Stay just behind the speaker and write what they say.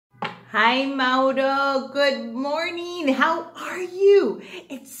Hi, Mauro. Good morning. How are you?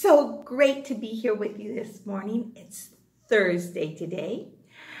 It's so great to be here with you this morning. It's Thursday today.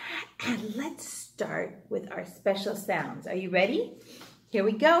 And let's start with our special sounds. Are you ready? Here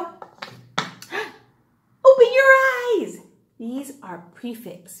we go. Open your eyes. These are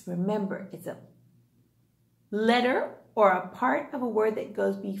prefix. Remember, it's a letter or a part of a word that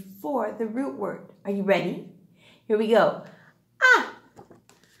goes before the root word. Are you ready? Here we go. Ah.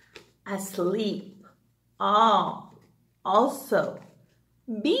 Asleep, all, also,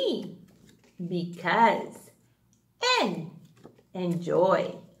 be, because,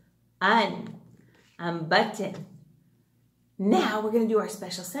 enjoy, unbutton. Now we're going to do our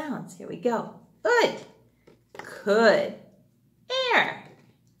special sounds. Here we go. Ud, could, air,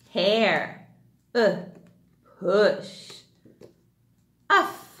 hair, push,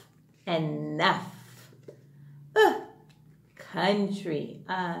 uff, enough, country,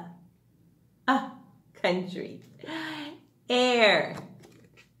 country, air,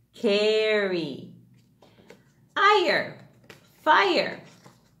 carry, ire, fire,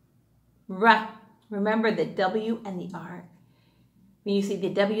 remember the W and the R. When you see the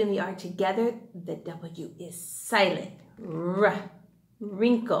W and the R together, the W is silent.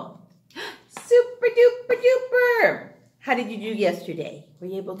 Wrinkle, super duper duper. How did you do yesterday? Were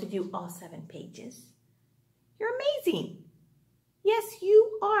you able to do all 7 pages? You're amazing. Yes,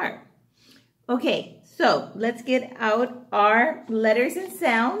 you are. Okay, so let's get out our letters and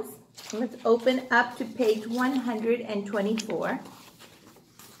sounds. Let's open up to page 124.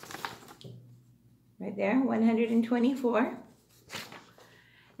 Right there, 124.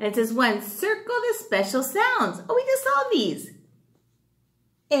 And it says 1, circle the special sounds. Oh, we just saw these.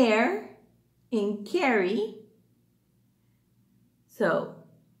 Air and carry. So,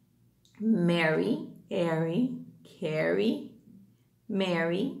 Mary, airy, carry,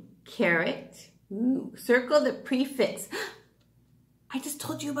 Mary, carrot. Ooh, circle the prefix. I just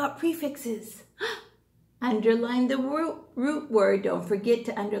told you about prefixes. Underline the root word. Don't forget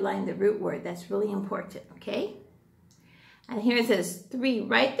to underline the root word. That's really important, okay? And here it says 3.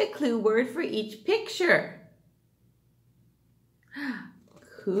 Write the clue word for each picture.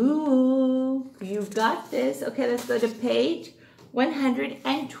 Cool. You've got this. Okay, let's go to page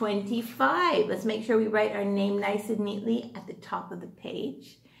 125. Let's make sure we write our name nice and neatly at the top of the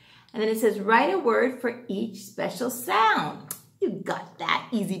page. And then it says, write a word for each special sound. You got that.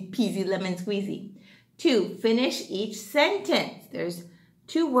 Easy peasy lemon squeezy. 2, finish each sentence. There's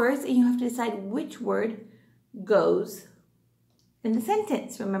 2 words and you have to decide which word goes in the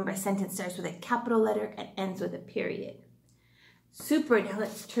sentence. Remember, a sentence starts with a capital letter and ends with a period. Super. Now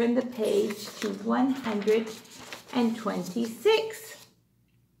let's turn the page to 126.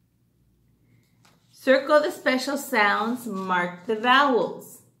 Circle the special sounds, mark the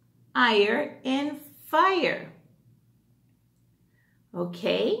vowels. Ire and fire.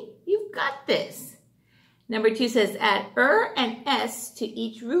 Okay, you've got this. Number 2 says add and s to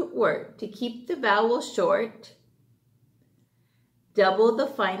each root word to keep the vowel short. Double the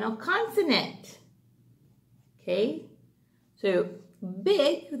final consonant. Okay, so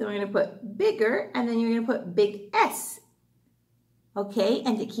big, then we're going to put bigger, and then you're going to put big S. Okay,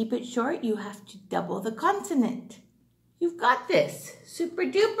 and to keep it short, you have to double the consonant. You've got this. Super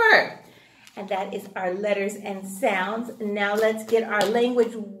duper. And that is our letters and sounds. Now let's get our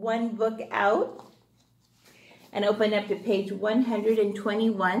language 1 book out and open up to page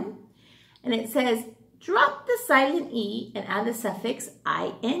 121. And it says, drop the silent E and add the suffix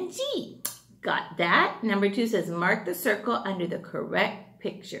ing. Got that? Number 2 says, mark the circle under the correct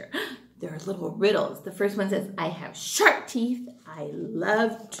picture. There are little riddles. The first one says, I have sharp teeth. I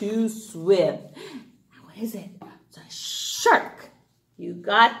love to swim. Now, what is it? It's a shark. You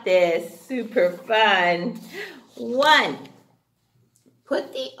got this. Super fun. 1,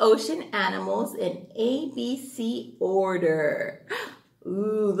 put the ocean animals in ABC order.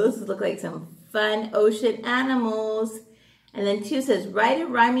 Ooh, those look like some fun ocean animals. And then 2 says, write a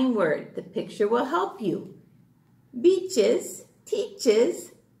rhyming word. The picture will help you. Beaches,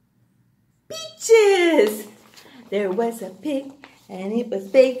 teaches, beaches. There was a pig and it was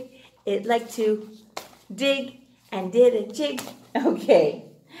big. It liked to dig and did a jig. Okay,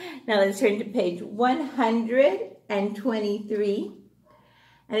 now let's turn to page 123.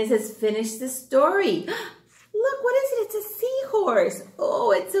 And it says, finish the story. Look, what is it? It's a seahorse.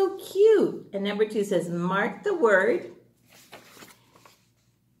 Oh, it's so cute. And number 2 says, mark the word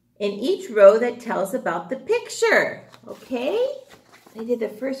in each row that tells about the picture. Okay? I did the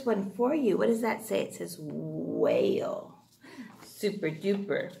first one for you. What does that say? It says whale. Super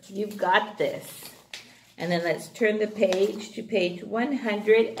duper. You've got this. And then let's turn the page to page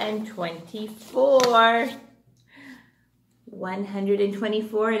 124.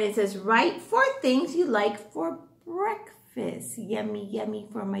 124, and it says, write 4 things you like for breakfast. Yummy, yummy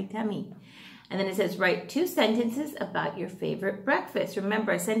for my tummy. And then it says, write 2 sentences about your favorite breakfast.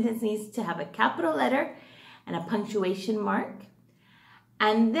 Remember, a sentence needs to have a capital letter and a punctuation mark.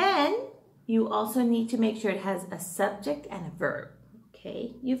 And then you also need to make sure it has a subject and a verb.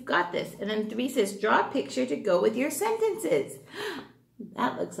 Okay, you've got this. And then 3 says, draw a picture to go with your sentences.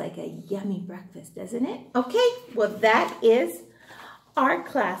 That looks like a yummy breakfast, doesn't it? Okay, well, that is our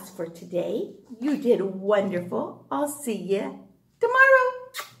class for today. You did wonderful. I'll see you tomorrow.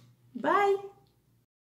 Bye.